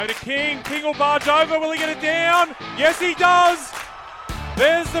To King. King will barge over. Will he get it down? Yes, he does.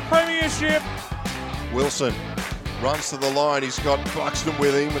 There's the premiership. Wilson runs to the line. He's got Buxton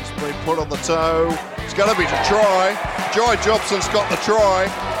with him. It's been put on the toe. It's going to be to try. Jai Jobson's got the try.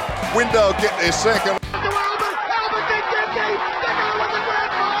 Window get their second.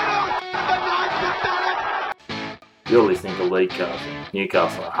 You're listening to League Castle,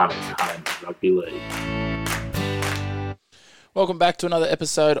 Newcastle Hunters home rugby league. Welcome back to another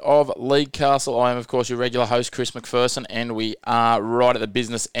episode of League Castle. I am, of course, your regular host, Chris McPherson, and we are right at the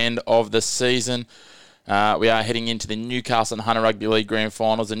business end of the season. We are heading into the Newcastle and Hunter Rugby League Grand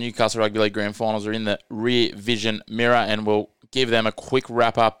Finals. The Newcastle Rugby League Grand Finals are in the rear vision mirror, and we'll give them a quick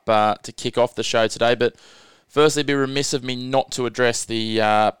wrap-up to kick off the show today. But firstly, it'd be remiss of me not to address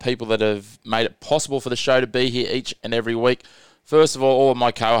the people that have made it possible for the show to be here each and every week. First of all of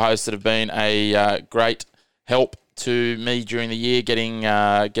my co-hosts that have been a great help to me during the year, getting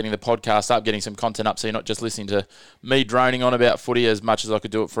the podcast up, getting some content up, so you're not just listening to me droning on about footy as much as I could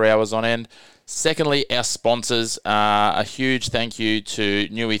do it for hours on end. Secondly, our sponsors. A huge thank you to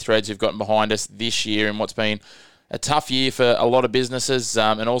Newey Threads who've gotten behind us this year in what's been a tough year for a lot of businesses,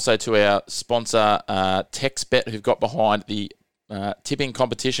 and also to our sponsor, TexBet, who've got behind the tipping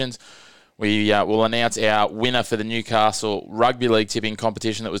competitions. We will announce our winner for the Newcastle Rugby League tipping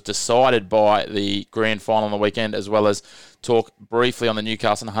competition that was decided by the grand final on the weekend, as well as talk briefly on the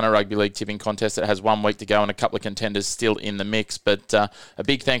Newcastle and Hunter Rugby League tipping contest that has 1 week to go and a couple of contenders still in the mix. But a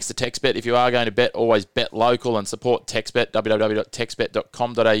big thanks to TexBet. If you are going to bet, always bet local and support TexBet,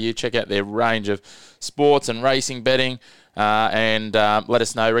 www.texbet.com.au. Check out their range of sports and racing betting. And let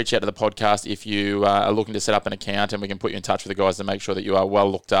us know. Reach out to the podcast if you are looking to set up an account, and we can put you in touch with the guys to make sure that you are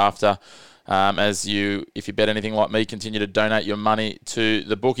well looked after. If you bet anything like me, continue to donate your money to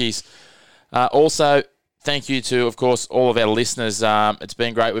the bookies. Also, thank you to, of course, all of our listeners. It's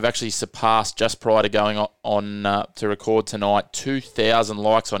been great. We've actually surpassed, just prior to going on to record tonight, 2,000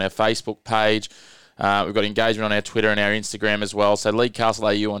 likes on our Facebook page. We've got engagement on our Twitter and our Instagram as well. So League Castle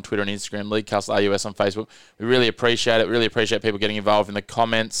AU on Twitter and Instagram, League Castle AUS on Facebook. We really appreciate it. Really appreciate people getting involved in the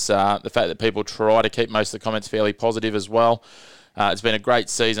comments. The fact that people try to keep most of the comments fairly positive as well. It's been a great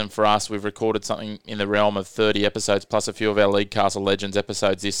season for us. We've recorded something in the realm of 30 episodes, plus a few of our League Castle Legends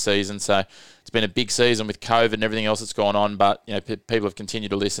episodes this season. So it's been a big season with COVID and everything else that's gone on. But people have continued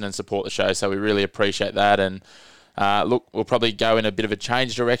to listen and support the show. So we really appreciate that. And look, we'll probably go in a bit of a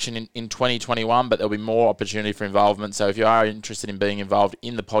change direction in 2021, but there'll be more opportunity for involvement. So if you are interested in being involved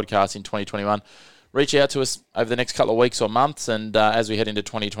in the podcast in 2021, reach out to us over the next couple of weeks or months. And as we head into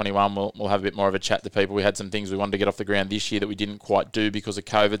 2021, we'll have a bit more of a chat to people. We had some things we wanted to get off the ground this year that we didn't quite do because of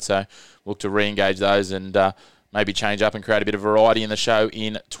COVID. So we'll look to re-engage those and maybe change up and create a bit of variety in the show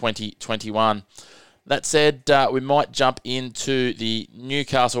in 2021. That said, we might jump into the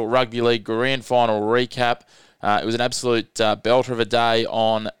Newcastle Rugby League Grand Final recap. It was an absolute belter of a day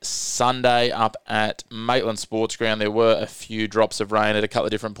on Sunday up at Maitland Sports Ground. There were a few drops of rain at a couple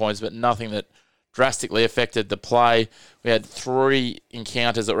of different points, but nothing that drastically affected the play. We had 3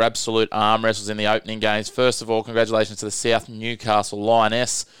 encounters that were absolute arm wrestles in the opening games. First of all, congratulations to the South Newcastle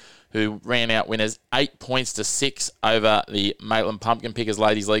Lioness, who ran out winners 8 points to 6 over the Maitland Pumpkin Pickers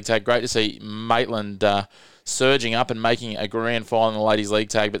Ladies League Tag. Great to see Maitland surging up and making a grand final in the Ladies League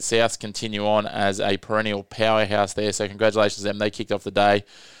Tag, but Souths continue on as a perennial powerhouse there, so congratulations to them. They kicked off the day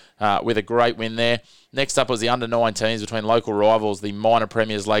with a great win there. Next up was the under-19s between local rivals, the minor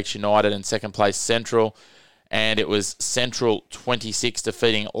premiers Lakes United and second place Central, and it was Central 26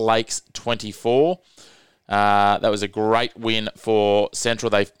 defeating Lakes 24. That was a great win for Central.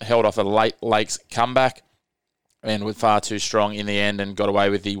 They held off a late Lakes comeback and were far too strong in the end and got away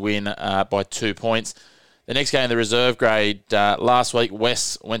with the win by 2 points. The next game in the reserve grade, last week,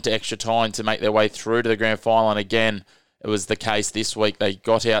 West went to extra time to make their way through to the grand final, and again, it was the case this week. They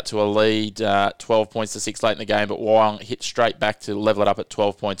got out to a lead, 12 points to 6 late in the game, but Wyong hit straight back to level it up at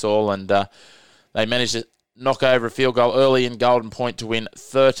 12 points all, and they managed to knock over a field goal early in Golden Point to win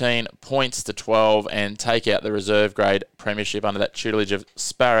 13 points to 12 and take out the reserve grade premiership under that tutelage of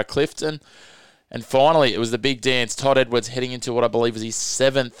Sparrow Clifton. And finally, it was the big dance. Todd Edwards heading into what I believe is his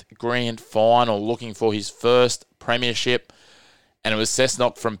 7th grand final, looking for his first premiership. And it was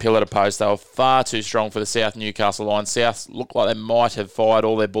Cessnock from pillar to post. They were far too strong for the South Newcastle Lions. South looked like they might have fired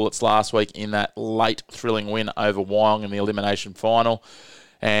all their bullets last week in that late thrilling win over Wyong in the elimination final.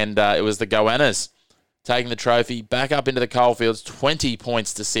 And it was the Goannas taking the trophy back up into the coalfields, 20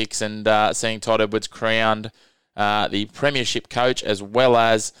 points to 6, and seeing Todd Edwards crowned the premiership coach, as well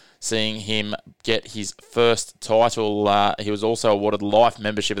as seeing him get his first title. He was also awarded life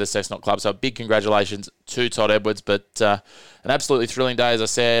membership of the Cessnock Club, so big congratulations to Todd Edwards. But an absolutely thrilling day, as I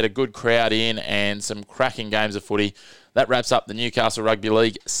said, a good crowd in and some cracking games of footy. That wraps up the Newcastle Rugby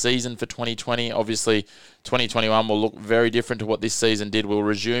League season for 2020. Obviously, 2021 will look very different to what this season did. We'll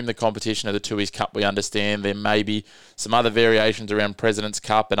resume the competition of the Tooheys Cup, we understand. There may be some other variations around President's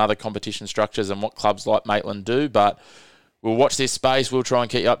Cup and other competition structures and what clubs like Maitland do, but we'll watch this space. We'll try and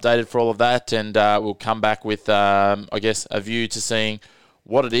keep you updated for all of that, and we'll come back with, a view to seeing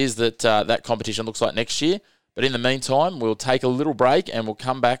what it is that that competition looks like next year. But in the meantime, we'll take a little break and we'll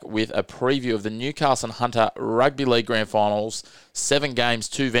come back with a preview of the Newcastle and Hunter Rugby League Grand Finals. 7 games,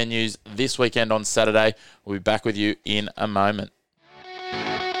 2 venues this weekend on Saturday. We'll be back with you in a moment.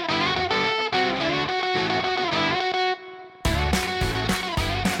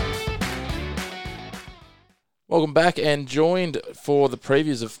 Welcome back, and joined for the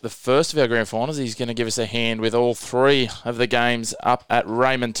previews of the first of our grand finals. He's going to give us a hand with all 3 of the games up at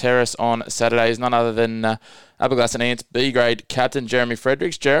Raymond Terrace on Saturday. He's none other than Aberglasslyn Ants B grade captain Jeremy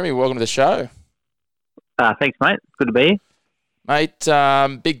Fredericks. Jeremy, welcome to the show. Thanks, mate. Good to be here.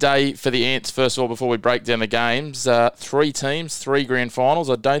 Mate, big day for the Ants, first of all, before we break down the games. 3 teams, 3 grand finals.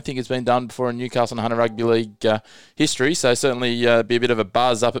 I don't think it's been done before in Newcastle and Hunter Rugby League history, so certainly be a bit of a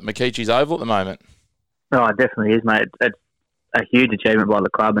buzz up at McKeechie's Oval at the moment. Oh, it definitely is, mate. It's a huge achievement by the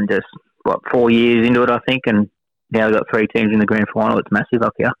club, and just, 4 years into it, I think, and now we've got 3 teams in the grand final. It's massive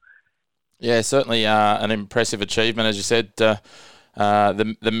up here. Yeah, certainly an impressive achievement. As you said,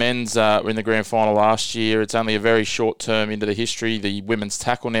 the men's were in the grand final last year. It's only a very short term into the history. The women's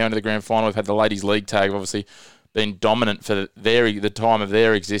tackle now into the grand final. We've had the ladies' league tag, obviously, been dominant for the time of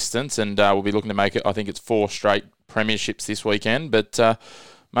their existence, and we'll be looking to make it, I think it's 4 straight premierships this weekend. But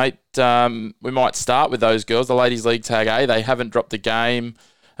mate, we might start with those girls. The Ladies League Tag A, they haven't dropped a game.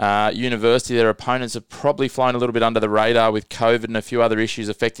 University, their opponents have probably flown a little bit under the radar with COVID and a few other issues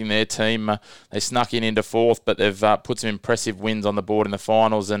affecting their team. They snuck into 4th, but they've put some impressive wins on the board in the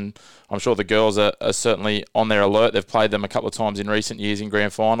finals, and I'm sure the girls are certainly on their alert. They've played them a couple of times in recent years in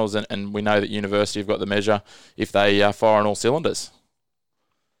grand finals, and we know that University have got the measure if they fire on all cylinders.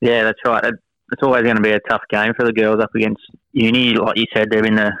 Yeah, that's right. It's always going to be a tough game for the girls up against Uni. Like you said, they've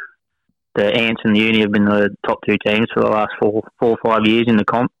been the Ants and the Uni have been the top 2 teams for the last 4 or 5 years in the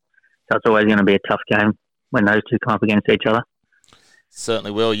comp. So it's always going to be a tough game when those 2 come up against each other.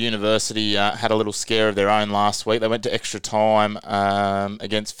 Certainly will. University had a little scare of their own last week. They went to extra time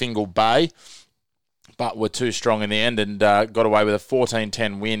against Fingal Bay, but were too strong in the end and got away with a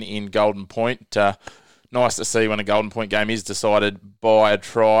 14-10 win in Golden Point. Nice to see when a Golden Point game is decided by a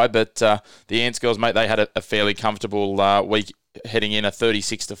try, but the Ants girls, mate, they had a fairly comfortable week heading in, a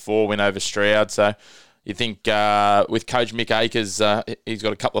 36-4 win over Stroud. So you think with Coach Mick Akers, he's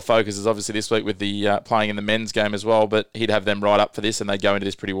got a couple of focuses obviously this week with the playing in the men's game as well, but he'd have them right up for this and they'd go into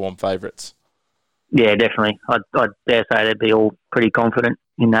this pretty warm favourites. Yeah, definitely. I'd dare say they'd be all pretty confident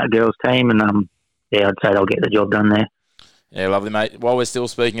in that girls' team, and I'd say they'll get the job done there. Yeah, lovely, mate. While we're still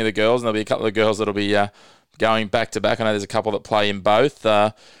speaking of the girls, and there'll be a couple of girls that'll be going back-to-back. I know there's a couple that play in both.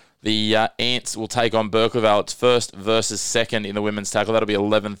 The Ants will take on Berkeley Vale. It's first versus second in the women's tackle. That'll be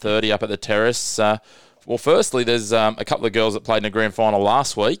 11:30 up at the Terrace. Well, firstly, there's a couple of girls that played in a grand final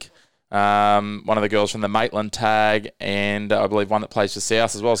last week. One of the girls from the Maitland tag, and I believe one that plays for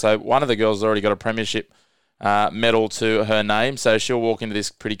South as well. So one of the girls has already got a premiership medal to her name, so she'll walk into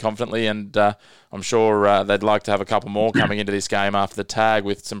this pretty confidently, and I'm sure they'd like to have a couple more coming into this game after the tag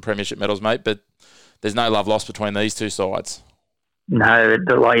with some premiership medals, mate, but there's no love lost between these 2 sides. No,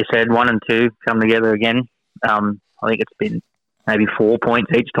 like you said, 1 and 2 come together again. I think it's been maybe 4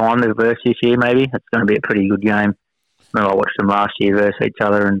 points each time they've versed this year, maybe. It's going to be a pretty good game. I watched them last year verse each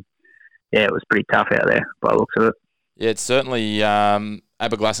other, and yeah, it was pretty tough out there by the looks of it. Yeah, it's certainly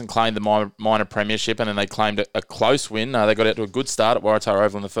Aberglasslyn claimed the minor premiership, and then they claimed a close win. They got out to a good start at Waratah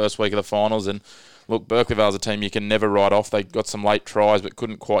Oval in the first week of the finals, and look, Berkeley Vale's a team you can never write off. They got some late tries but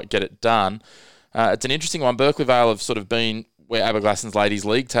couldn't quite get it done. It's an interesting one. Berkeley Vale have sort of been where Aberglasslyn's Ladies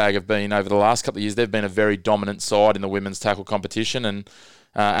League Tag have been over the last couple of years. They've been a very dominant side in the women's tackle competition, and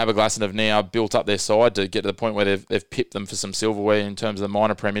Aberglasslyn have now built up their side to get to the point where they've pipped them for some silverware in terms of the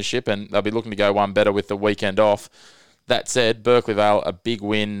minor premiership, and they'll be looking to go one better with the weekend off. That said, Berkeley Vale, a big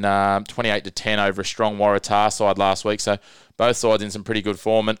win, 28-10 over a strong Waratah side last week, so both sides in some pretty good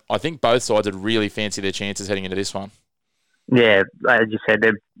form, and I think both sides would really fancy their chances heading into this one. Yeah, as you said,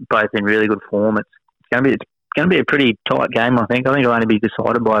 they're both in really good form. It's going to be a pretty tight game, I think. I think it'll only be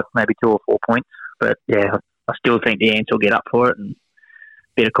decided by maybe 2 or 4 points. But yeah, I still think the Ants will get up for it, and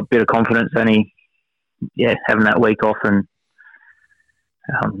bit of confidence only having that week off and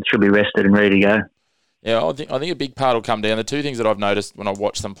should be rested and ready to go. Yeah, I think a big part will come down. The two things that I've noticed when I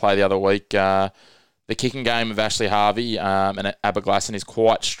watched them play the other week, the kicking game of Ashley Harvey and Aberglasson is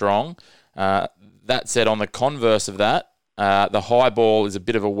quite strong. That said, on the converse of that, the high ball is a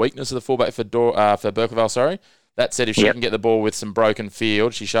bit of a weakness of the fullback for Berkelvale, sorry. That said, if she can get the ball with some broken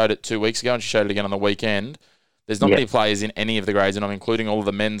field, she showed it 2 weeks ago and she showed it again on the weekend. There's not many players in any of the grades, and I'm including all of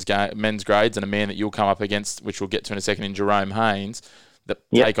the men's grades and a man that you'll come up against, which we'll get to in a second, in Jerome Haynes, that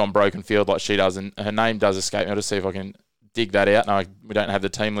take on broken field like she does. And her name does escape me. I'll just see if I can dig that out. No, we don't have the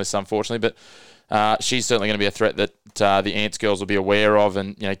team list, unfortunately, but she's certainly going to be a threat that the Ants girls will be aware of,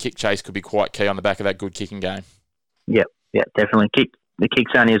 and kick chase could be quite key on the back of that good kicking game. Yeah, definitely. The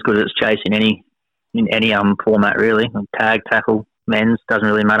kick's only as good as its chase in any format, really. Tag, tackle, men's, doesn't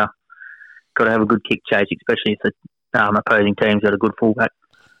really matter. Got to have a good kick chase, especially if the opposing team's got a good fullback.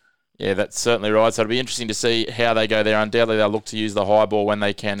 Yeah, that's certainly right. So it'll be interesting to see how they go there. Undoubtedly, they'll look to use the high ball when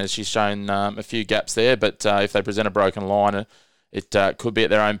they can, as she's shown a few gaps there. But if they present a broken line, it could be at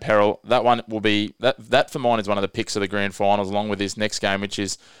their own peril. That one will be that for mine is one of the picks of the grand finals, along with this next game, which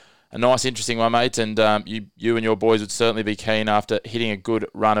is a nice, interesting one, mate. And you and your boys would certainly be keen after hitting a good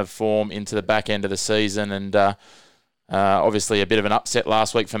run of form into the back end of the season. And obviously a bit of an upset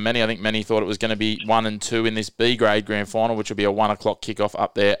last week for many. I think many thought it was going to be 1 and 2 in this B grade grand final, which will be a 1 o'clock kickoff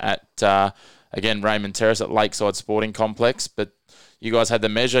up there at again Raymond Terrace at Lakeside Sporting Complex. But you guys had the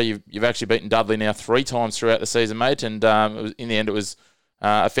measure. You've actually beaten Dudley now 3 times throughout the season, mate. And in the end, it was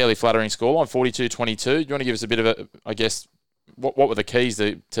a fairly flattering score on 42-22. Do you want to give us a bit of a, I guess, what were the keys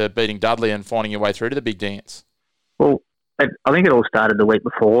to beating Dudley and finding your way through to the big dance? Well, I think it all started the week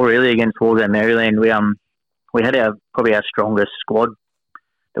before, really, against Walsall Maryland. We had probably our strongest squad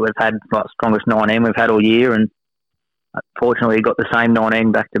that we've had, like strongest 19 we've had all year, and fortunately we got the same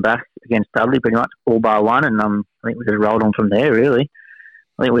 19 back-to-back against Dudley, pretty much, all bar one, and I think we just rolled on from there, really.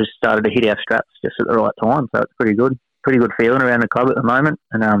 I think we just started to hit our straps just at the right time, so it's pretty good feeling around the club at the moment,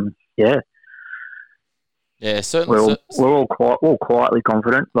 and Yeah, certainly. We're all quietly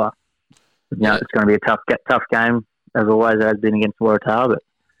confident, but it's going to be a tough game, as always has been against Waratah, but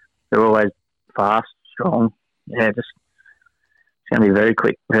they're always fast, strong. Yeah, it's going to be very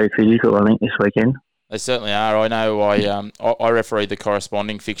quick, very physical, I think, this weekend. They certainly are. I know I refereed the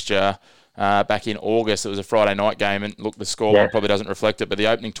corresponding fixture back in August. It was a Friday night game, and look, the scoreline probably doesn't reflect it, but the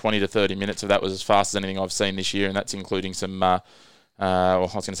opening 20 to 30 minutes of that was as fast as anything I've seen this year, and that's including some, I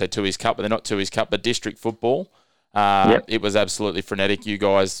was going to say Tooheys Cup, but they're not Tooheys Cup, but district football. It was absolutely frenetic. You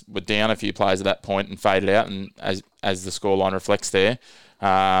guys were down a few players at that point and faded out, and as the scoreline reflects there,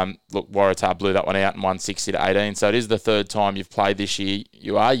 look, Waratah blew that one out and won 60-18. So it is the third time you've played this year.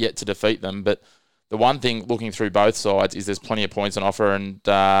 You are yet to defeat them, but the one thing looking through both sides is there's plenty of points on offer, and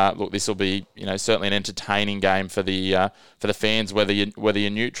look, this will be certainly an entertaining game for the fans, whether you're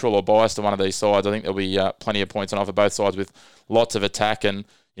neutral or biased to one of these sides. I think there'll be plenty of points on offer both sides with lots of attack, and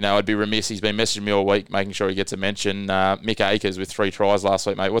I'd be remiss. He's been messaging me all week, making sure he gets a mention. Mick Akers with 3 tries last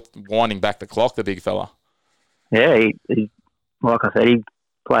week, mate. What's winding back the clock, the big fella? Yeah, he like I said, he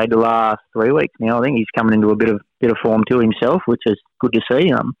played the last 3 weeks now. I think he's coming into a bit of form to himself, which is good to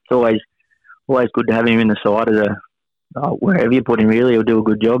see. It's always good to have him in the side as wherever you put him. Really, he'll do a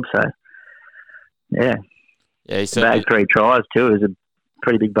good job. So, yeah, he bagged 3 tries too is a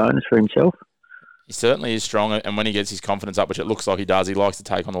pretty big bonus for himself. He certainly is strong, and when he gets his confidence up, which it looks like he does, he likes to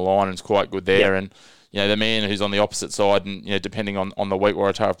take on the line, and it's quite good there. And the man who's on the opposite side, and depending on the week,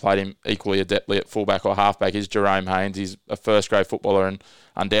 Waratah have played him equally adeptly at fullback or halfback, is Jerome Haynes. He's a first-grade footballer, and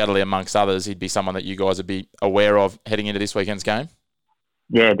undoubtedly amongst others, he'd be someone that you guys would be aware of heading into this weekend's game.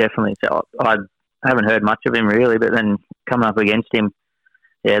 Yeah, definitely. So I haven't heard much of him really, but then coming up against him,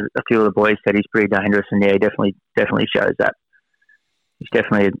 a few of the boys said he's pretty dangerous, and he definitely shows that. He's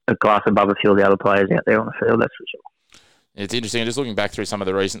definitely a class above a few of the other players out there on the field, that's for sure. It's interesting. Just looking back through some of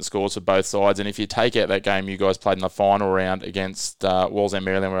the recent scores for both sides, and if you take out that game you guys played in the final round against Walsall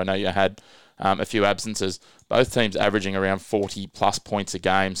Maryland, where I know you had a few absences, both teams averaging around 40-plus points a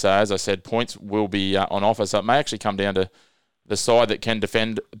game. So, as I said, points will be on offer. So it may actually come down to the side that can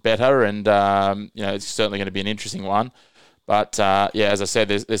defend better, and it's certainly going to be an interesting one. But, as I said,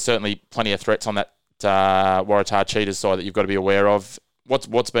 there's certainly plenty of threats on that Waratah Cheetahs side that you've got to be aware of.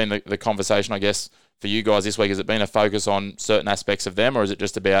 What's been the conversation, I guess, for you guys this week? Has it been a focus on certain aspects of them, or is it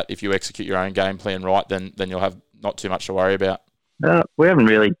just about if you execute your own game plan right, then you'll have not too much to worry about? We haven't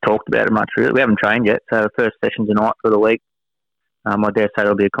really talked about it much, really. We haven't trained yet, so the first session tonight for the week. I dare say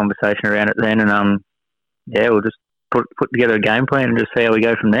there'll be a conversation around it then, and we'll just put together a game plan and just see how we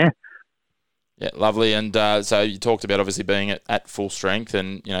go from there. Yeah, lovely. And so you talked about obviously being at full strength,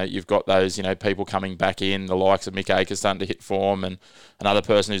 and you've got those people coming back in, the likes of Mick Akers starting to hit form, and another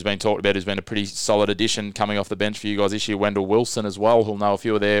person who's been talked about who's been a pretty solid addition coming off the bench for you guys this year, Wendell Wilson as well, who'll know a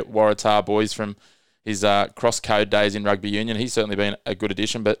few of their Waratah boys from his cross-code days in rugby union. He's certainly been a good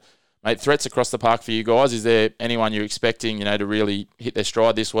addition. But mate, threats across the park for you guys. Is there anyone you're expecting to really hit their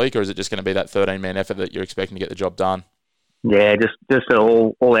stride this week, or is it just going to be that 13-man effort that you're expecting to get the job done? Yeah, just an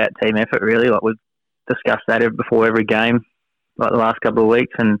all-out team effort, really. Like we've discussed that before every game, like the last couple of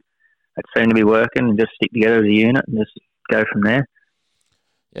weeks, and it seemed to be working. And just stick together as a unit and just go from there.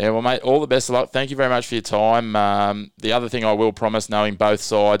 Yeah, well, mate, all the best of luck. Thank you very much for your time. The other thing I will promise, knowing both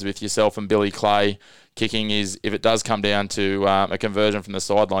sides with yourself and Billy Clay kicking, is if it does come down to a conversion from the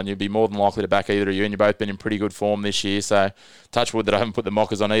sideline, you'd be more than likely to back either of you, and you've both been in pretty good form this year. So touch wood that I haven't put the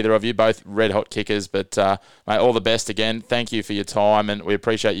mockers on either of you, both red-hot kickers. But, mate, all the best again. Thank you for your time, and we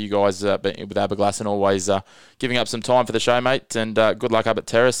appreciate you guys being with Aberglass and always giving up some time for the show, mate, and good luck up at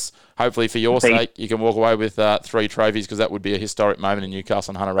Terrace. Hopefully, for your sake, you can walk away with 3 trophies, because that would be a historic moment in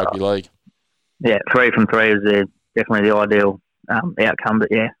Newcastle and Hunter Rugby League. Yeah, 3 from 3 is definitely the ideal outcome, but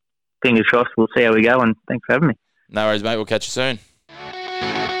yeah, fingers crossed. We'll see how we go, and thanks for having me. No worries, mate. We'll catch you soon.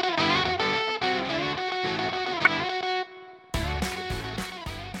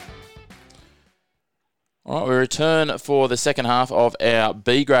 All right, we return for the second half of our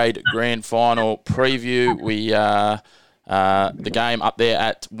B grade grand final preview. We the game up there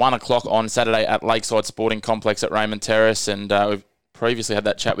at 1 o'clock on Saturday at Lakeside Sporting Complex at Raymond Terrace, and we've previously had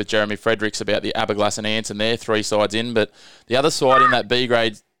that chat with Jeremy Fredericks about the Aberglass and Ants and their 3 sides in, but the other side in that B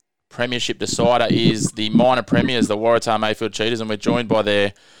grade premiership decider is the minor premiers, the Waratah Mayfield Cheetahs, and we're joined by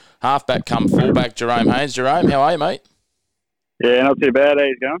their halfback come fullback, Jerome Haynes. Jerome, how are you, mate? Yeah, not too bad. How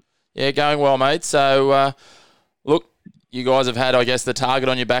you going? Yeah, going well, mate. So, look, you guys have had, I guess, the target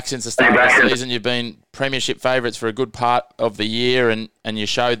on your back since the start of the season. You've been premiership favourites for a good part of the year, and you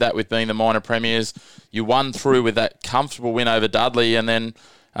showed that with being the minor premiers. You won through with that comfortable win over Dudley, and then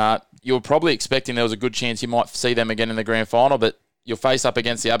you were probably expecting there was a good chance you might see them again in the grand final, but you'll face up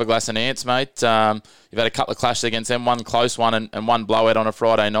against the Aberglass and Ants, mate. You've had a couple of clashes against them, one close one and one blowout on a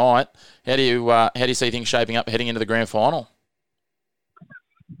Friday night. How do you see things shaping up heading into the grand final?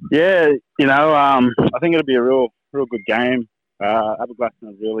 Yeah, I think it'll be a real good game. Aberglass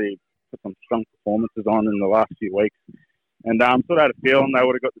have really put some strong performances on in the last few weeks, and sort of had a feeling they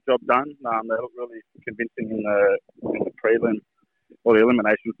would have got the job done. They looked really convincing in the prelim or the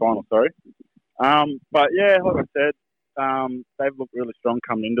elimination final. Sorry, but yeah, like I said, they've looked really strong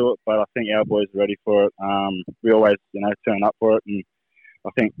coming into it, but I think our boys are ready for it. We always, turn up for it, and I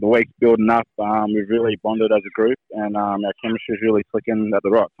think the week's building up. We've really bonded as a group, and our chemistry is really clicking at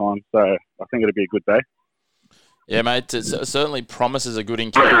the right time. So I think it'll be a good day. Yeah, mate, it certainly promises a good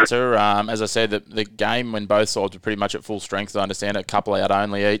encounter. As I said, the game when both sides were pretty much at full strength, I understand, a couple out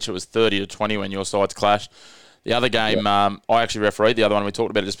only each. It was 30-20 when your sides clashed. The other game, I actually refereed the other one. We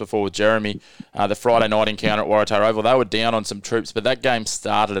talked about it just before with Jeremy. The Friday night encounter at Waratah Oval, they were down on some troops, but that game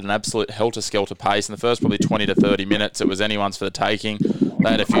started at an absolute helter-skelter pace. In the first probably 20 to 30 minutes, it was anyone's for the taking. They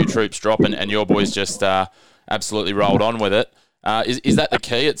had a few troops drop, and your boys just absolutely rolled on with it. Is that the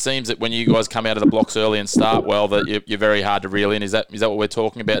key? It seems that when you guys come out of the blocks early and start well, that you're very hard to reel in. Is that what we're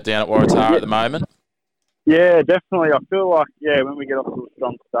talking about down at Waratah at the moment? Yeah, definitely. I feel like, when we get off to a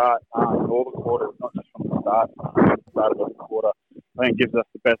strong start, all the quarters, not just from the start of every quarter, I think gives us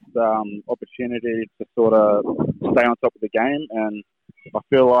the best opportunity to sort of stay on top of the game. And I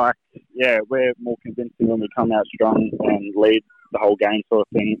feel like, we're more convincing when we come out strong and lead the whole game sort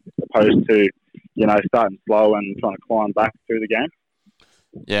of thing, as opposed to, starting slow and trying to climb back through the game.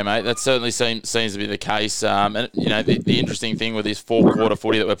 Yeah, mate, that certainly seems to be the case. And, the interesting thing with this 4-quarter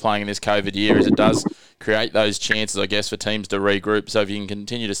footy that we're playing in this COVID year is it does create those chances, I guess, for teams to regroup. So if you can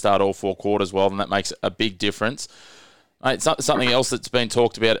continue to start all 4 quarters well, then that makes a big difference. Mate, something else that's been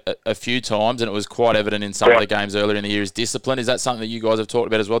talked about a few times, and it was quite evident in some of the games earlier in the year, is discipline. Is that something that you guys have talked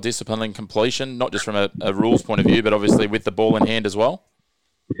about as well, discipline and completion, not just from a rules point of view, but obviously with the ball in hand as well?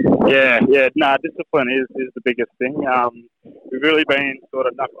 Discipline is the biggest thing. We've really been sort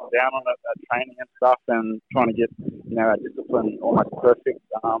of knuckling down on it at training and stuff, and trying to get our discipline almost perfect.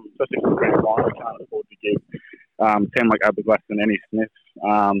 Especially for the grand final, we can't afford to give a team like Aberglass any sniff.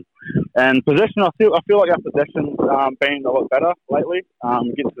 And possession, I feel like our possession's been a lot better lately.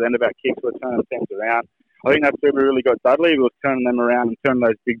 Getting to the end of our kicks, we're turning things around. I think that's where we really got Dudley. We were turning them around and turning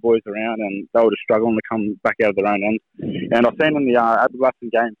those big boys around, and they were just struggling to come back out of their own end. And I've seen in the Aberglass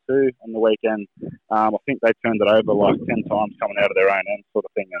game too on the weekend, I think they turned it over like 10 times coming out of their own end sort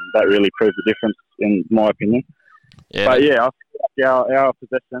of thing, and that really proved the difference in my opinion. Yeah. But I feel like our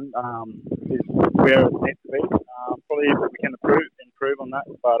possession is where it needs to be. Probably we can improve on that,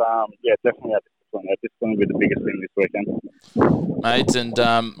 but definitely our discipline. Our discipline will be the biggest thing this weekend. Mate, and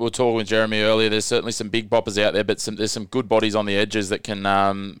we were talking with Jeremy earlier. There's certainly some big boppers out there, but there's some good bodies on the edges that can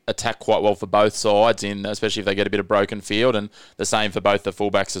attack quite well for both sides, especially if they get a bit of broken field, and the same for both the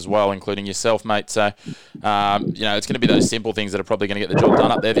fullbacks as well, including yourself, mate. So, it's going to be those simple things that are probably going to get the job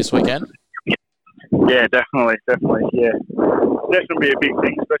done up there this weekend. Yeah, definitely, yeah. Definitely be a big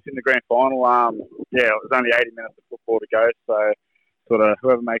thing, especially in the grand final. It was only 80 minutes of football to go, so sort of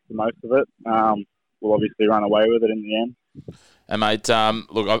whoever makes the most of it will obviously run away with it in the end. And mate,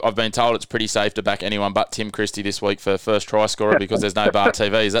 look, I've been told it's pretty safe to back anyone but Tim Christie this week for first try scorer because there's no bar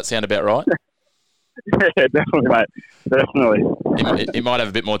TV. Does that sound about right? Yeah, definitely, mate. Definitely. He might have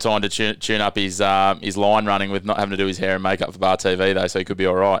a bit more time to tune up his line running with not having to do his hair and makeup for bar TV though, so he could be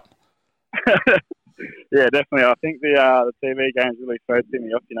all right. Yeah, definitely. I think the TV games really throw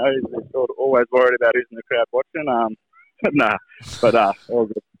Timmy off. He's sort of always worried about who's in the crowd watching. All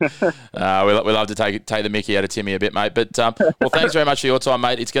good. We love to take the mickey out of Timmy a bit, mate. But well, thanks very much for your time,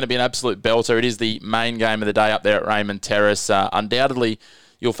 mate. It's going to be an absolute belter. It is the main game of the day up there at Raymond Terrace. Undoubtedly,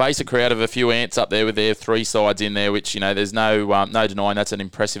 you'll face a crowd of a few ants up there with their three sides in there, which, there's no denying that's an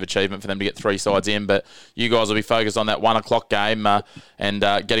impressive achievement for them to get three sides in. But you guys will be focused on that 1 o'clock game and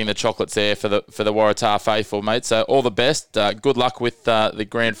getting the chocolates there for the Waratah faithful, mate. So all the best. Good luck with the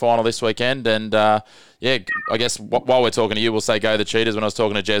grand final this weekend. And, I guess while we're talking to you, we'll say go the Cheetahs. When I was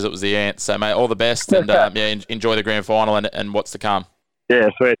talking to Jez, it was the Ants. So, mate, all the best. And, enjoy the grand final and what's to come. Yeah,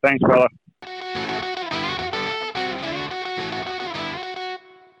 sweet. Thanks, brother.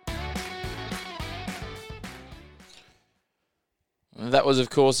 That was, of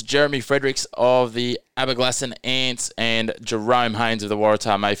course, Jeremy Fredericks of the Aberglasslyn Ants and Jerome Haynes of the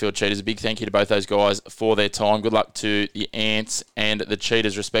Waratah Mayfield Cheetahs. A big thank you to both those guys for their time. Good luck to the Ants and the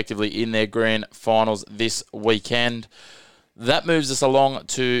Cheetahs, respectively, in their grand finals this weekend. That moves us along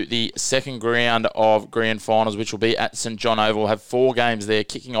to the second round of grand finals, which will be at St John Oval. We'll have 4 games there,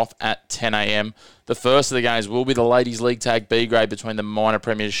 kicking off at 10 a.m. The first of the games will be the Ladies League Tag B grade between the minor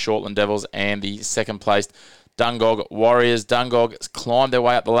premiers Shortland Devils and the second-placed Dungog Warriors. Dungog climbed their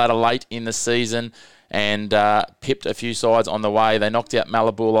way up the ladder late in the season and pipped a few sides on the way. They knocked out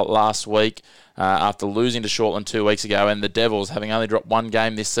Malabula last week after losing to Shortland 2 weeks ago, and the Devils, having only dropped 1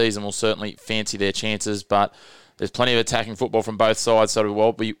 game this season, will certainly fancy their chances, but there's plenty of attacking football from both sides, so it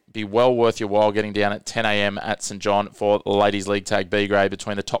will be well worth your while getting down at 10 a.m. at St John for the Ladies League Tag B grade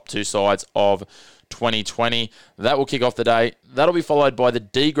between the top 2 sides of 2020. That will kick off the day. That'll be followed by the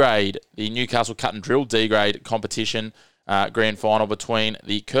D grade, the Newcastle Cut and Drill D grade competition grand final between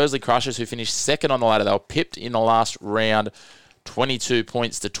the Kersley Crushers, who finished second on the ladder. They were pipped in the last round 22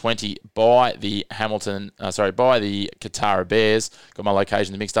 points to 20 by the by the Katara Bears. Got my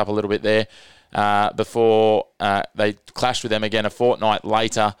locations mixed up a little bit there. Before they clashed with them again a fortnight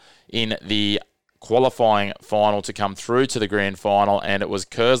later in the qualifying final to come through to the grand final, and it was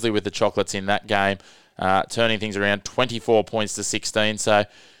Kersley with the chocolates in that game, turning things around 24 points to 16. So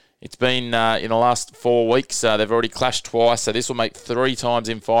it's been in the last 4 weeks. They've already clashed twice, so this will make 3 times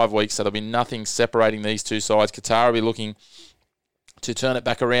in 5 weeks. So there'll be nothing separating these two sides. Katara will be looking to turn it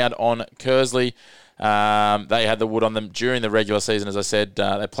back around on Kersley. They had the wood on them during the regular season, as I said.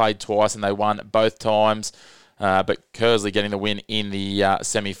 They played twice and they won both times, but Kersley getting the win in the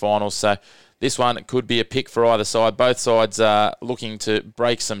semi-finals. So this one could be a pick for either side. Both sides are looking to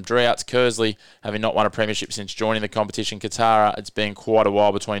break some droughts. Kersley having not won a premiership since joining the competition. Katara, it's been quite a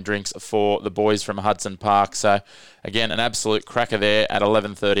while between drinks for the boys from Hudson Park. So, again, an absolute cracker there at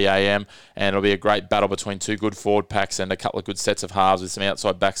 11:30am, and it'll be a great battle between 2 good forward packs and a couple of good sets of halves with some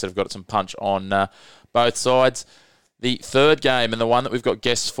outside backs that have got some punch on both sides. The third game, and the one that we've got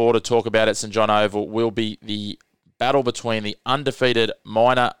guests for to talk about at St John Oval, will be the battle between the undefeated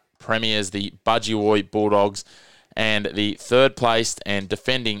minor premiers, the Budgewoi Bulldogs, and the third-placed and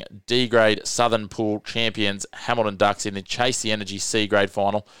defending D-grade Southern Pool champions, Hamilton Ducks, in the Chase the Energy C-grade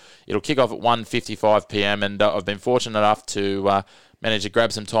final. It'll kick off at 1:55pm, and I've been fortunate enough to manage to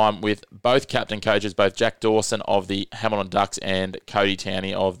grab some time with both captain coaches, both Jack Dawson of the Hamilton Ducks and Cody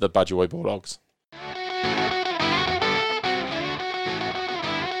Towney of the Budgewoi Bulldogs.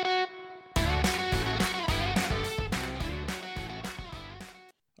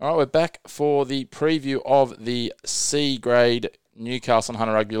 All right, we're back for the preview of the C-grade Newcastle and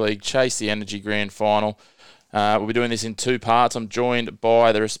Hunter Rugby League Chase the Energy Grand Final. We'll be doing this in 2 parts. I'm joined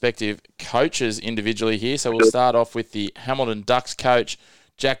by the respective coaches individually here. So we'll start off with the Hamilton Ducks coach,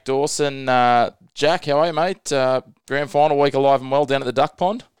 Jack Dawson. Jack, how are you, mate? Grand Final week alive and well down at the Duck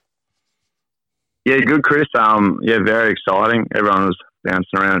Pond? Yeah, good, Chris. Yeah, very exciting. Everyone was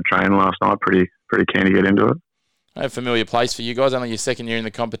bouncing around at training last night. Pretty keen to get into it. A familiar place for you guys. Only your second year in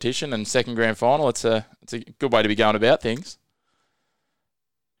the competition and second grand final. It's a good way to be going about things.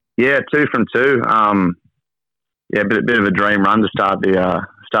 Yeah, 2 from 2. Yeah, bit of a dream run to start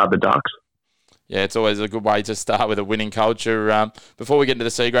the Ducks. Yeah, it's always a good way to start with a winning culture. Before we get into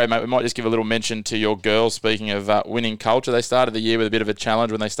the C grade, mate, we might just give a little mention to your girls. Speaking of winning culture, they started the year with a bit of a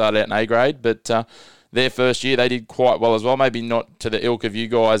challenge when they started out in A grade, but their first year they did quite well as well. Maybe not to the ilk of you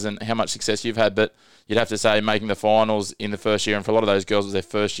guys and how much success you've had, but you'd have to say making the finals in the first year, and for a lot of those girls, it was their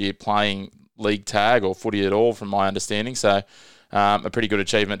first year playing league tag or footy at all, from my understanding. So a pretty good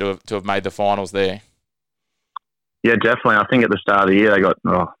achievement to have made the finals there. Yeah, definitely. I think at the start of the year they got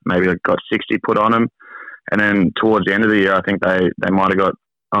 60 put on them, and then towards the end of the year, I think they might have got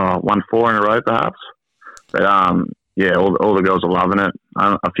won 4 in a row, perhaps. But yeah, all the girls are loving it.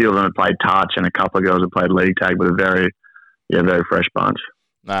 A few of them have played touch, and a couple of girls have played league tag, but a very fresh bunch.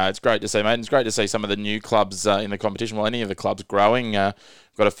 No, it's great to see, mate. It's great to see some of the new clubs in the competition. Well, any of the clubs growing. Got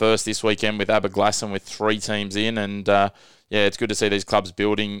a first this weekend with Aberglasslyn with 3 teams in, and yeah, it's good to see these clubs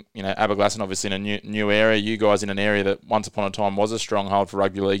building. You know, Aberglasslyn obviously in a new area. You guys in an area that once upon a time was a stronghold for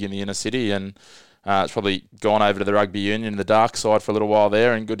rugby league in the inner city, and it's probably gone over to the rugby union, the dark side, for a little while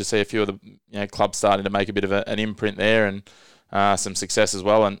there. And good to see a few of the clubs starting to make a bit of an imprint there, and some success as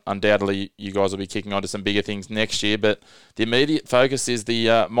well. And undoubtedly, you guys will be kicking on to some bigger things next year. But the immediate focus is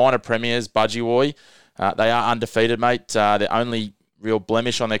the minor premiers, Budgie. They are undefeated, mate. Their only real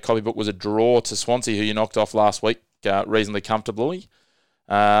blemish on their copybook was a draw to Swansea, who you knocked off last week reasonably comfortably.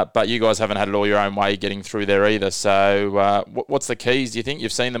 But you guys haven't had it all your own way getting through there either. So what's the keys, do you think?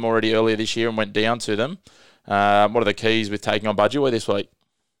 You've seen them already earlier this year and went down to them. What are the keys with taking on Budgie this week?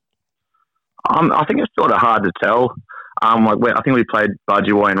 I think it's sort of hard to tell. I think we played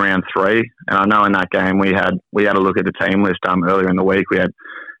Budgie in round 3, and I know in that game we had a look at the team list earlier in the week. We had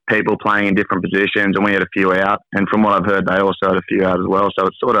people playing in different positions, and we had a few out. And from what I've heard, they also had a few out as well. So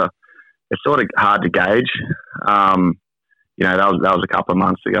it's sort of hard to gauge. That was a couple of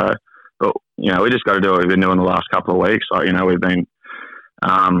months ago, but we just got to do what we've been doing the last couple of weeks. Like we've been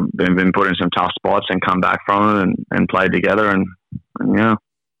put in some tough spots and come back from it and played together, and yeah.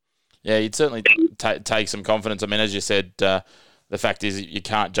 Yeah, you'd certainly take some confidence. I mean, as you said, the fact is you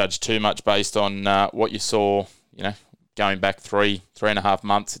can't judge too much based on what you saw, going back 3.5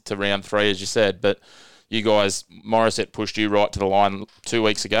 months to round 3, as you said. But you guys, Morisset pushed you right to the line 2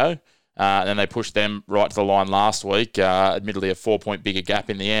 weeks ago, and then they pushed them right to the line last week, admittedly a 4-point bigger gap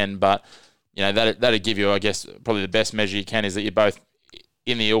in the end. But, that'd give you, I guess, probably the best measure you can is that you're both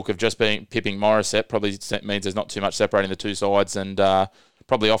in the ilk of just pipping Morisset. Probably means there's not too much separating the two sides, and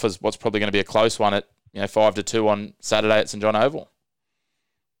probably offers what's probably going to be a close one at 5-2 on Saturday at St John Oval.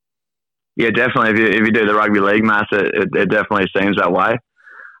 Yeah, definitely. If you do the rugby league maths, it definitely seems that way.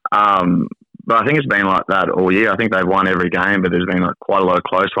 But I think it's been like that all year. I think they've won every game, but there's been quite a lot of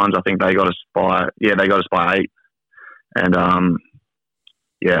close ones. I think they got us by 8, and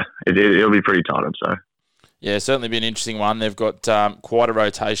it'll be pretty tight, I'd say. Yeah, certainly be an interesting one. They've got quite a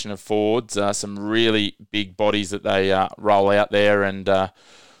rotation of forwards, some really big bodies that they roll out there. And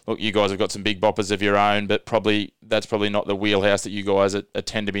look, you guys have got some big boppers of your own, but that's probably not the wheelhouse that you guys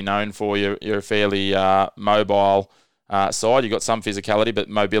tend to be known for. You're a fairly mobile side. You've got some physicality, but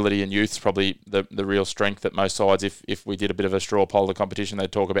mobility and youth is probably the real strength that most sides, if we did a bit of a straw poll of the competition,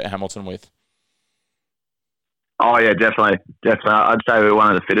 they'd talk about Hamilton with. Oh, yeah, definitely. I'd say we're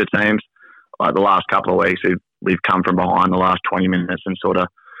one of the fitter teams. Like the last couple of weeks, we've come from behind the last 20 minutes and sort of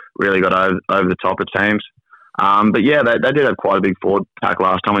really got over the top of teams. But yeah, they did have quite a big forward pack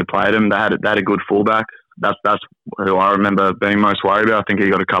last time we played them. They had a good fullback. That's who I remember being most worried about. I think he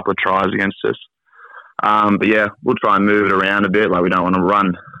got a couple of tries against us. But yeah, we'll try and move it around a bit. Like we don't want to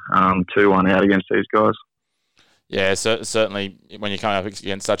run 2-1 out against these guys. Yeah, certainly when you come up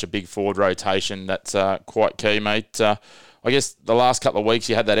against such a big forward rotation, that's quite key, mate. I guess the last couple of weeks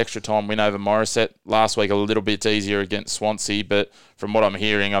you had that extra time win over Morisset. Last week a little bit easier against Swansea, but from what I'm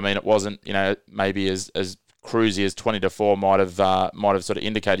hearing, I mean, it wasn't maybe as cruisy as 20-4 might have sort of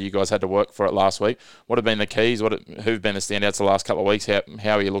indicated. You guys had to work for it last week. What have been the keys? Who've been the standouts the last couple of weeks? How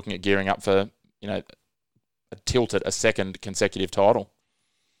are you looking at gearing up for a tilt at a second consecutive title?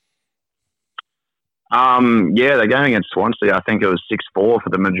 Yeah, the game against Swansea, I think it was 6-4 for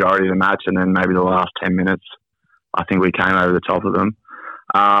the majority of the match, and then maybe the last 10 minutes, I think we came over the top of them.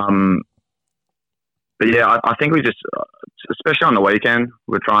 But yeah, I think we just, especially on the weekend,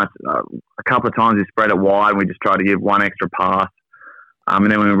 we're trying a couple of times we spread it wide and we just try to give one extra pass.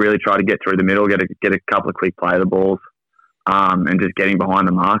 And then we really try to get through the middle, get a couple of quick play of the balls. and just getting behind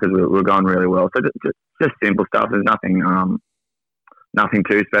the markers. We're going really well. So just simple stuff. There's nothing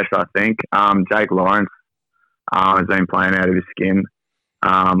too special, I think. Jake Lawrence has been playing out of his skin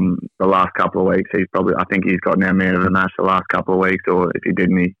the last couple of weeks. I think he's gotten our man of the match the last couple of weeks, or if he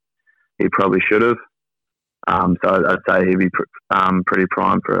didn't, he probably should have. So I'd say he'd be pretty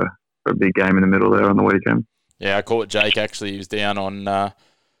primed for a big game in the middle there on the weekend. Yeah, I call it Jake. Actually, he was down on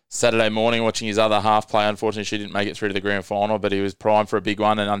Saturday morning watching his other half play. Unfortunately, she didn't make it through to the grand final, but he was primed for a big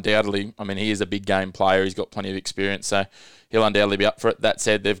one, and undoubtedly, I mean, he is a big game player. He's got plenty of experience, so he'll undoubtedly be up for it. That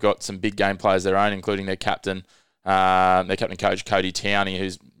said, they've got some big game players of their own, including their captain coach, Cody Towney,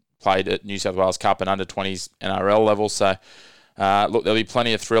 who's played at New South Wales Cup and under-20s NRL level. So, look, there'll be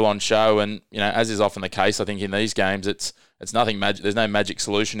plenty of thrill on show, and as is often the case, I think in these games, it's nothing magic. There's no magic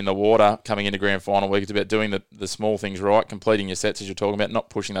solution in the water coming into grand final week. It's about doing the small things right, completing your sets as you're talking about,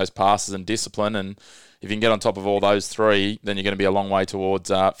 not pushing those passes and discipline. And if you can get on top of all those three, then you're going to be a long way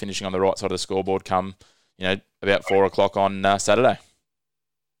towards finishing on the right side of the scoreboard come about 4 o'clock on Saturday.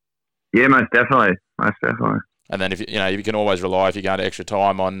 Yeah, most definitely. And then if you can always rely, if you're going to extra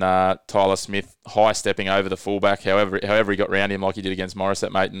time, on Tyler Smith high stepping over the fullback, however he got round him like he did against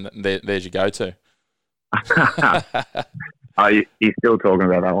Morissette, mate, and there's your go-to. You're still talking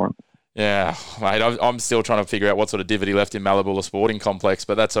about that one? Yeah, mate, I'm still trying to figure out what sort of divot he left in Mallabula Sporting Complex,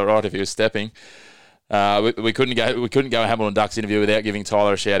 but that's all right if he was stepping. We couldn't go a Hamilton Ducks interview without giving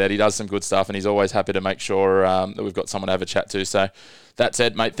Tyler a shout out. He does some good stuff, and he's always happy to make sure that we've got someone to have a chat to. So that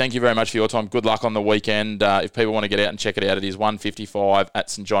said, mate, thank you very much for your time. Good luck on the weekend. If people want to get out and check it out, it is 1:55 at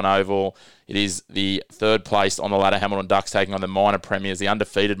St John Oval. It is the third place on the ladder, Hamilton Ducks taking on the minor premiers, the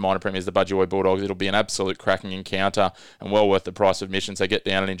undefeated minor premiers, the Budgie Bulldogs. It'll be an absolute cracking encounter and well worth the price of admission. So get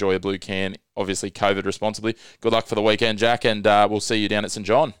down and enjoy a blue can. Obviously, COVID responsibly. Good luck for the weekend, Jack, and we'll see you down at St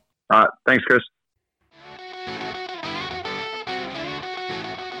John. All right, thanks, Chris.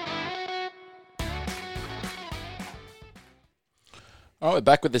 All right, we're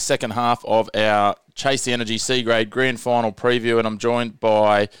back with the second half of our Chase the Energy C-Grade Grand Final preview, and I'm joined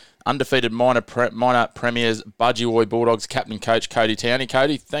by undefeated minor premiers Budgie Bulldogs captain coach Cody Towney.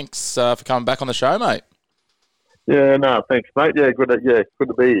 Cody, thanks for coming back on the show, mate. Yeah, no, thanks, mate. Yeah, good to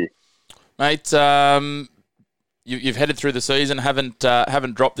be here, mate. You've headed through the season, haven't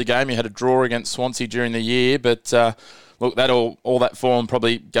dropped the game. You had a draw against Swansea during the year, but look, that all that form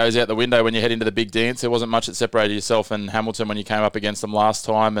probably goes out the window when you head into the big dance. There wasn't much that separated yourself and Hamilton when you came up against them last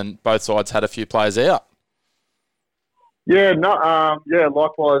time, and both sides had a few players out. Yeah,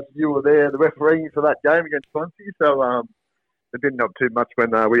 likewise, you were there, the referee for that game against Swansea, so it didn't help too much when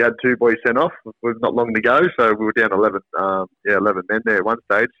we had two boys sent off. It was not long to go, so we were down 11 men there at one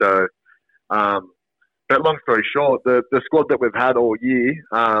stage. So, but long story short, the squad that we've had all year,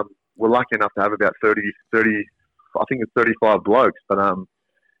 we're lucky enough to have about 30, I think it's 35 blokes, but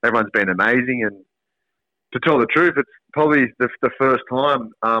everyone's been amazing. And to tell the truth, it's probably the first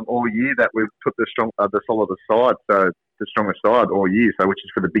time all year that we've put the solidest side, so the strongest side all year, so which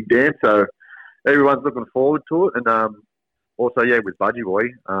is for the big dance. So everyone's looking forward to it. And also, with Budgie Boy,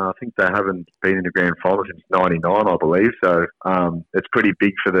 I think they haven't been in the grand final since '99, I believe. So it's pretty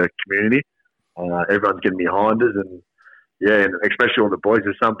big for the community. Everyone's getting behind us, and and especially all the boys.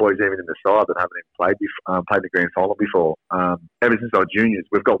 There's some boys even in the side that haven't even played the grand final before. Ever since our juniors,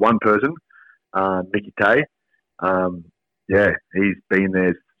 we've got one person, Mickey Tay. He's been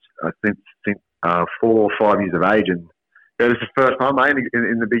there since 4 or 5 years of age, and it's the first time, mate,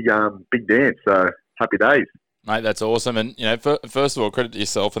 in the big dance. So happy days, mate. That's awesome. And first of all, credit to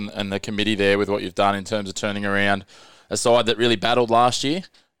yourself and the committee there with what you've done in terms of turning around a side that really battled last year.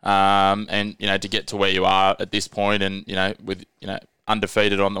 And to get to where you are at this point, and with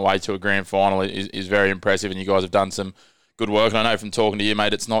undefeated on the way to a grand final is very impressive. And you guys have done some good work. And I know from talking to you,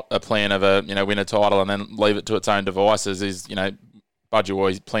 mate, it's not a plan of win a title and then leave it to its own devices. Budgie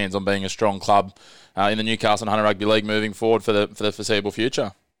always plans on being a strong club in the Newcastle and Hunter Rugby League moving forward for the foreseeable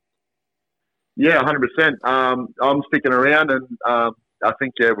future. Yeah, 100%. I'm sticking around, and I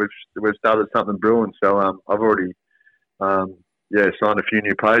think we've started something brewing. So I've already signed a few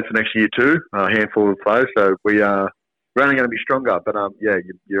new players for next year too, a handful of players. So we're only going to be stronger. But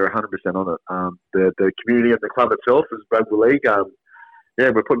you're 100% on it. The community and the club itself is Rugby League.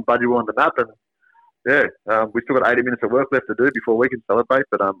 We're putting Budgie on the map, and we still got 80 minutes of work left to do before we can celebrate.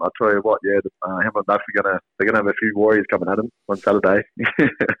 But I'll tell you what, Hamilton Ducks they're gonna have a few Warriors coming at them on Saturday.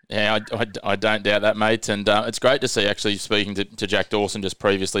 Yeah, I don't doubt that, mate. And it's great to see, actually, speaking to Jack Dawson just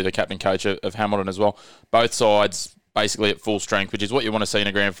previously, the captain coach of Hamilton as well. Both sides basically at full strength, which is what you want to see in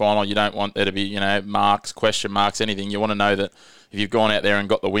a grand final. You don't want there to be, marks, question marks, anything. You want to know that if you've gone out there and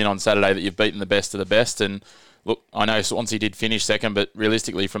got the win on Saturday, that you've beaten the best of the best. And look, I know Swansea did finish second, but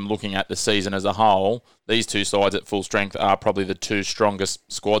realistically, from looking at the season as a whole, these two sides at full strength are probably the two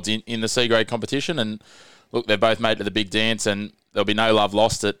strongest squads in the C-grade competition. And look, they've both made it to the big dance, and there'll be no love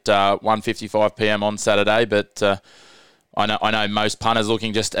lost at 1:55 p.m. on Saturday. But I know most punters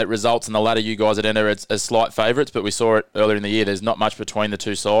looking just at results and the ladder, you guys would enter as slight favourites, but we saw it earlier in the year. There's not much between the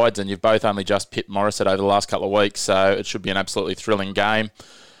two sides, and you've both only just pipped Morisset over the last couple of weeks, so it should be an absolutely thrilling game.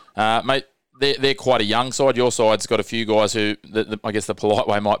 Mate, they're quite a young side. Your side's got a few guys who, I guess the polite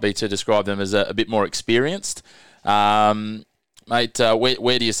way might be to describe them as a bit more experienced. Mate,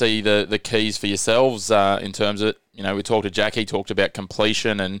 where do you see the keys for yourselves in terms of it? You know, we talked to Jack, he talked about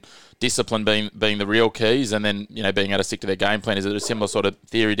completion and discipline being the real keys, and then, you know, being able to stick to their game plan. Is it a similar sort of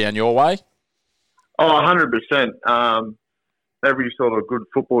theory down your way? Oh, 100%. Every sort of good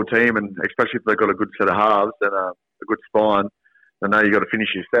football team, and especially if they've got a good set of halves and a good spine, they know you've got to finish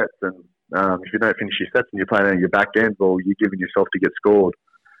your sets. And if you don't finish your sets and you're playing out your back end, well, you're giving yourself to get scored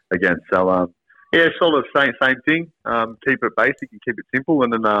against. So, yeah, sort of same thing. Keep it basic and keep it simple,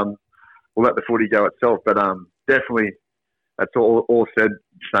 and then we'll let the footy go itself. But definitely, that's all said,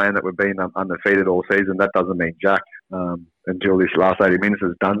 saying that we've been undefeated all season. That doesn't mean jack until this last 80 minutes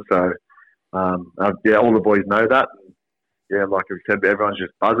is done. So, yeah, all the boys know that. And, yeah, like I said, everyone's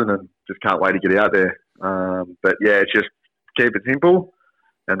just buzzing and just can't wait to get out there. But yeah, it's just keep it simple,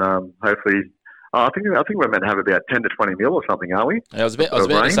 and hopefully. I think we're meant to have about 10 to 20 mil or something, aren't we? Yeah, I was about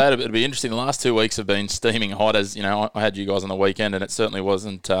to say it'd be interesting. The last 2 weeks have been steaming hot, as you know. I had you guys on the weekend, and it certainly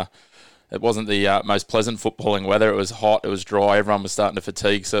wasn't. It wasn't the most pleasant footballing weather. It was hot. It was dry. Everyone was starting to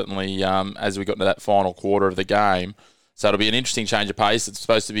fatigue. Certainly, as we got into that final quarter of the game. So it'll be an interesting change of pace. It's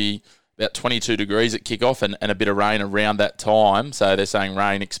supposed to be about 22 degrees at kickoff, and a bit of rain around that time. So they're saying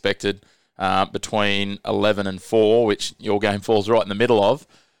rain expected between 11 and 4, which your game falls right in the middle of.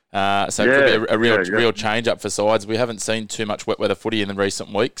 So it could be a real change up for sides. We haven't seen too much wet weather footy in the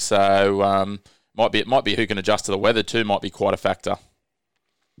recent weeks, so it might be who can adjust to the weather too. Might be quite a factor.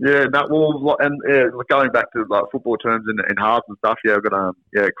 Yeah, going back to like football terms in halves and stuff. Yeah, we've got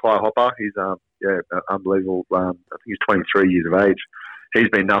Cly Hopper. He's unbelievable. I think he's 23 years of age. He's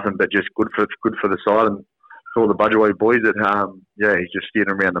been nothing but just good for the side, and for all the Budgewoi boys that he's just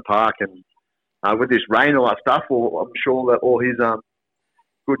steering around the park, and with this rain and all that stuff. Well, I'm sure that all his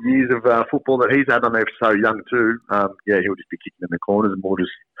good years of football that he's had, on there so young too. He'll just be kicking in the corners, and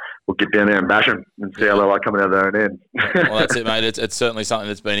we'll get down there and bash them and see how they like coming out of their own end. Well, that's it, mate. It's certainly something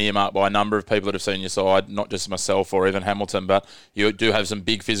that's been earmarked by a number of people that have seen your side, not just myself or even Hamilton, but you do have some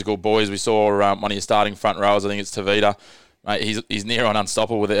big physical boys. We saw one of your starting front rowers, I think it's Tavita. Mate, he's near on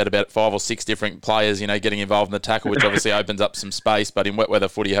unstoppable with it at about 5 or 6 different players, getting involved in the tackle, which obviously opens up some space. But in wet weather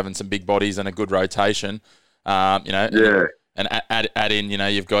footy, having some big bodies and a good rotation, And add in,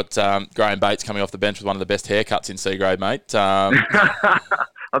 you've got Graham Bates coming off the bench with one of the best haircuts in C grade, mate.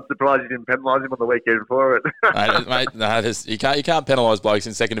 I'm surprised you didn't penalise him on the weekend for it. mate, no, you can't penalise blokes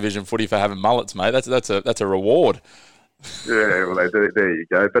in second division footy for having mullets, mate. That's a reward. Yeah, well, there you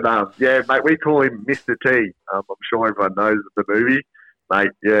go. But mate, we call him Mr. T. I'm sure everyone knows the movie, mate.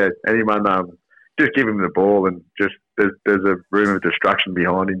 Yeah, anyone just give him the ball, and just there's a room of destruction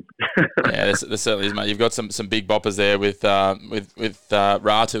behind him. Yeah, there certainly is, mate. You've got some big boppers there with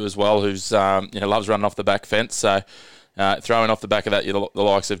Ratu as well, who's loves running off the back fence. So throwing off the back of that, the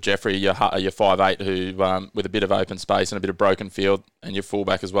likes of Jeffrey, your 5'8", who with a bit of open space and a bit of broken field, and your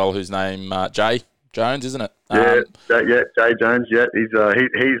fullback as well, whose name Jay Jones, isn't it? Jay Jones. Yeah, he's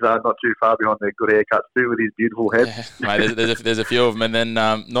not too far behind their good haircuts too, with his beautiful head. Yeah, mate, there's a few of them, and then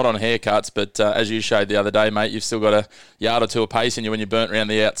not on haircuts, but as you showed the other day, mate, you've still got a yard or two of pace in you when you're burnt around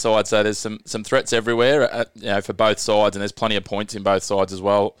the outside. So there's some threats everywhere, for both sides, and there's plenty of points in both sides as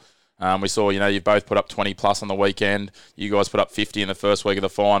well. We saw, you've both put up 20 plus on the weekend. You guys put up 50 in the first week of the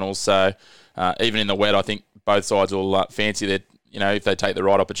finals. So even in the wet, I think both sides will fancy their. If they take the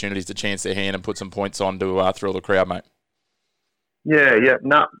right opportunities to chance their hand and put some points on to thrill the crowd, mate. Yeah.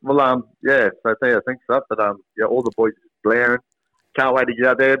 No, well, so I think so. But all the boys are blaring. Can't wait to get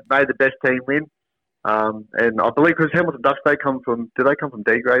out there. Made the best team win. And I believe because Hamilton Ducks, did they come from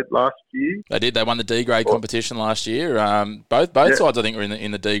D grade last year? They did. They won the D grade competition last year. Both sides, I think, were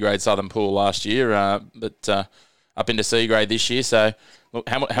in the D grade Southern Pool last year, but up into C grade this year. So. Look,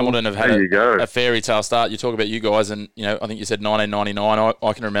 Hamilton have had a fairy tale start. You talk about you guys, and I think you said 1999.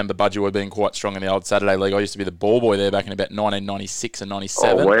 I can remember Budgewoi being quite strong in the old Saturday League. I used to be the ball boy there back in about 1996 and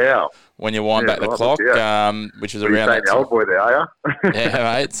 97. Oh wow! When you wind back the clock, which was around that time. Old boy there, are you?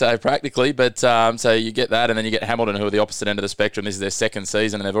 Yeah, mate. So practically, but so you get that, and then you get Hamilton, who are the opposite end of the spectrum. This is their second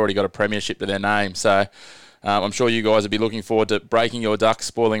season, and they've already got a premiership to their name. So I'm sure you guys would be looking forward to breaking your ducks,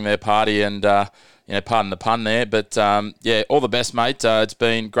 spoiling their party, and pardon the pun there. But, all the best, mate. It's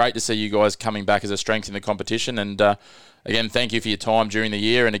been great to see you guys coming back as a strength in the competition. And, again, thank you for your time during the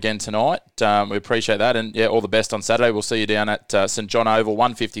year and again tonight. We appreciate that. And, all the best on Saturday. We'll see you down at St John Oval,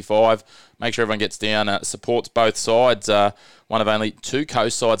 155. Make sure everyone gets down, supports both sides. One of only 2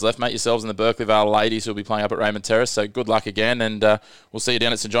 coast sides left, mate. Yourselves and the Berkeley Vale ladies who will be playing up at Raymond Terrace. So good luck again. And we'll see you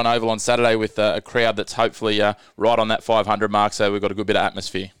down at St John Oval on Saturday with a crowd that's hopefully right on that 500 mark. So we've got a good bit of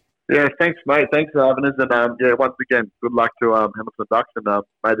atmosphere. Yeah, thanks, mate. Thanks, Averners. And, once again, good luck to Hamilton Ducks, and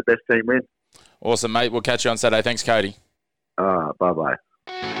may the best team win. Awesome, mate. We'll catch you on Saturday. Thanks, Cody. Bye-bye.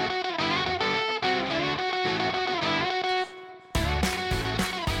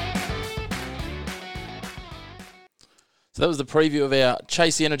 So that was the preview of our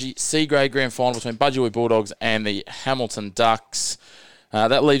Chase the Energy C-Grade Grand Final between Budgewoi Bulldogs and the Hamilton Ducks.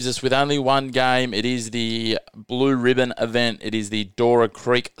 That leaves us with only one game. It is the Blue Ribbon event. It is the Dora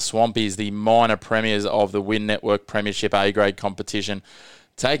Creek Swampies, the minor premiers of the Win Network Premiership A-Grade competition,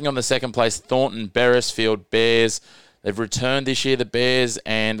 taking on the second place Thornton Beresfield Bears. They've returned this year, the Bears,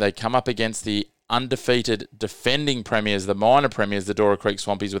 and they come up against the undefeated defending premiers, the minor premiers, the Dora Creek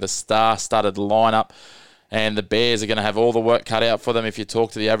Swampies, with a star-studded lineup. And the Bears are going to have all the work cut out for them. If you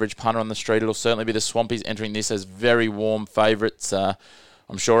talk to the average punter on the street, it'll certainly be the Swampies entering this as very warm favourites.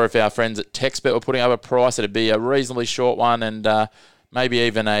 I'm sure if our friends at TextBet were putting up a price, it'd be a reasonably short one and maybe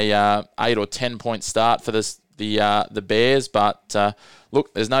even a 8 or 10 point start for the Bears. But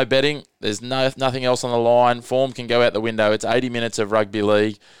look, there's no betting. There's nothing else on the line. Form can go out the window. It's 80 minutes of rugby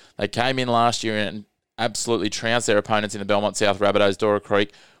league. They came in last year and absolutely trounced their opponents in the Belmont South Rabbitohs, Dora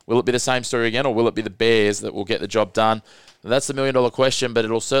Creek. Will it be the same story again, or will it be the Bears that will get the job done? That's the million-dollar question, but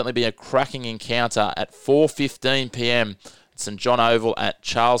it'll certainly be a cracking encounter at 4:15 p.m. at St John Oval at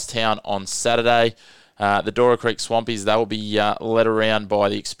Charlestown on Saturday. The Dora Creek Swampies, they will be led around by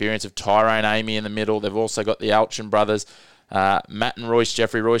the experience of Tyrone Amy in the middle. They've also got the Alchin brothers, Matt and Royce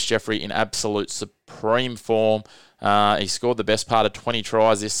Jeffrey. Royce Jeffrey in absolute supreme form. He scored the best part of 20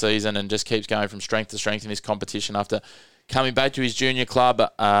 tries this season and just keeps going from strength to strength in this competition after coming back to his junior club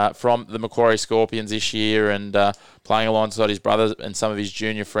from the Macquarie Scorpions this year and playing alongside his brothers and some of his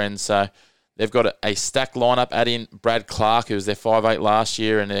junior friends. So they've got a stacked lineup. Add in Brad Clark, who was their 5'8" last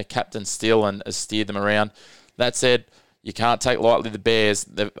year, and their captain still and has steered them around. That said, you can't take lightly the Bears.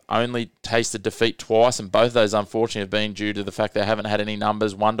 They've only tasted defeat twice, and both of those, unfortunately, have been due to the fact they haven't had any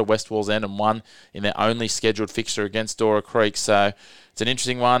numbers, one to West Wallsend and one in their only scheduled fixture against Dora Creek. So it's an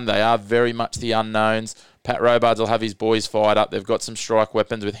interesting one. They are very much the unknowns. Pat Robards will have his boys fired up. They've got some strike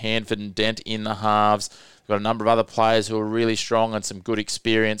weapons with Hanford and Dent in the halves. They've got a number of other players who are really strong and some good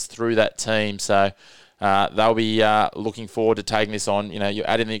experience through that team. So they'll be looking forward to taking this on. You know, you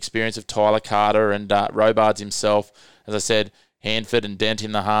add in the experience of Tyler Carter and Robards himself. As I said, Hanford and Dent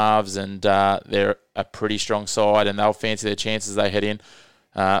in the halves, and they're a pretty strong side, and they'll fancy their chances as they head in.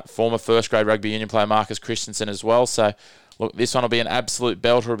 Former first-grade rugby union player Marcus Christensen as well. So, look, this one will be an absolute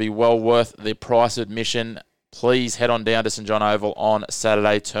belter. It'll be well worth the price of admission. Please head on down to St John Oval on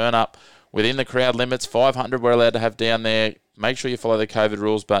Saturday. Turn up within the crowd limits. 500 we're allowed to have down there. Make sure you follow the COVID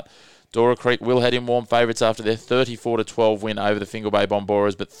rules, but Dora Creek will head in warm favourites after their 34-12 win over the Fingal Bay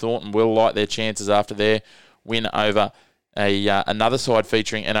Bomboras, but Thornton will light their chances after their win over another side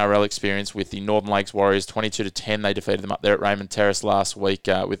featuring NRL experience with the Northern Lakes Warriors. 22-10, they defeated them up there at Raymond Terrace last week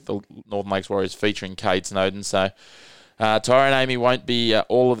with the Northern Lakes Warriors featuring Cade Snowden. So Tyrone Amy won't be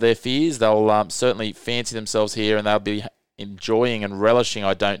all of their fears. They'll certainly fancy themselves here, and they'll be enjoying and relishing,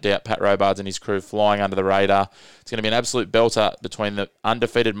 I don't doubt, Pat Robards and his crew flying under the radar. It's going to be an absolute belter between the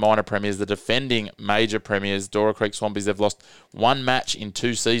undefeated minor premiers, the defending major premiers, Dora Creek Swampies. They've lost one match in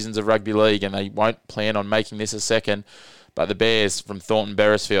 2 seasons of rugby league, and they won't plan on making this a second. But the Bears from Thornton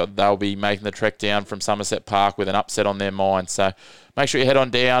Beresfield, they'll be making the trek down from Somerset Park with an upset on their mind. So make sure you head on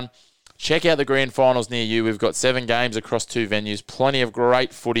down. Check out the grand finals near you. We've got 7 games across 2 venues. Plenty of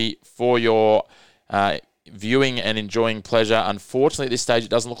great footy for your viewing and enjoying pleasure. Unfortunately, at this stage, it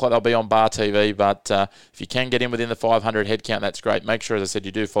doesn't look like they'll be on Bar TV, but if you can get in within the 500 head count, that's great. Make sure, as I said,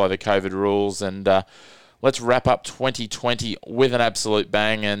 you do follow the COVID rules, and let's wrap up 2020 with an absolute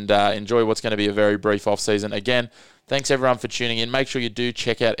bang and enjoy what's going to be a very brief off-season. Again, thanks everyone for tuning in. Make sure you do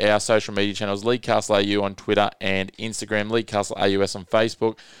check out our social media channels, League Castle AU on Twitter and Instagram, League Castle AUS on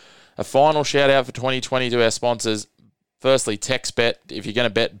Facebook. A final shout-out for 2020 to our sponsors. Firstly, TextBet. If you're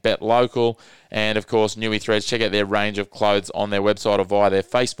going to bet local. And, of course, Newey Threads. Check out their range of clothes on their website or via their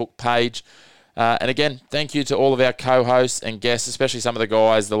Facebook page. And, again, thank you to all of our co-hosts and guests, especially some of the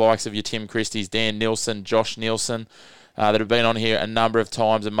guys, the likes of your Tim Christie's, Dan Nilsson, Josh Nielsen. that have been on here a number of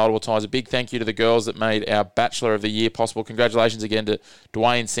times and multiple times. A big thank you to the girls that made our Bachelor of the Year possible. Congratulations again to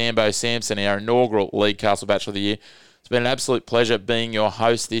Dwayne Sambo Sampson, our inaugural League Castle Bachelor of the Year. It's been an absolute pleasure being your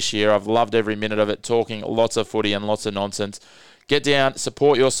host this year. I've loved every minute of it, talking lots of footy and lots of nonsense. Get down,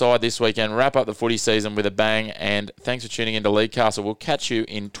 support your side this weekend, wrap up the footy season with a bang, and thanks for tuning in to League Castle. We'll catch you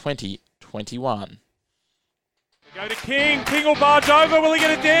in 2021. Go to King. King will barge over. Will he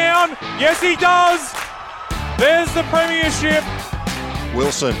get it down? Yes, he does. There's the premiership.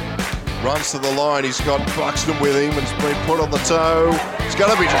 Wilson runs to the line. He's got Buxton with him and it's been put on the toe. It's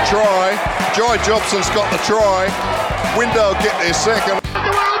going to be a try. Jai Jobson's got the try. Window get their second.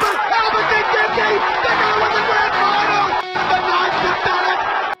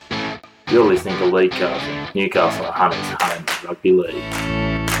 You're listening to League Castle, Newcastle Hunters Home Rugby League.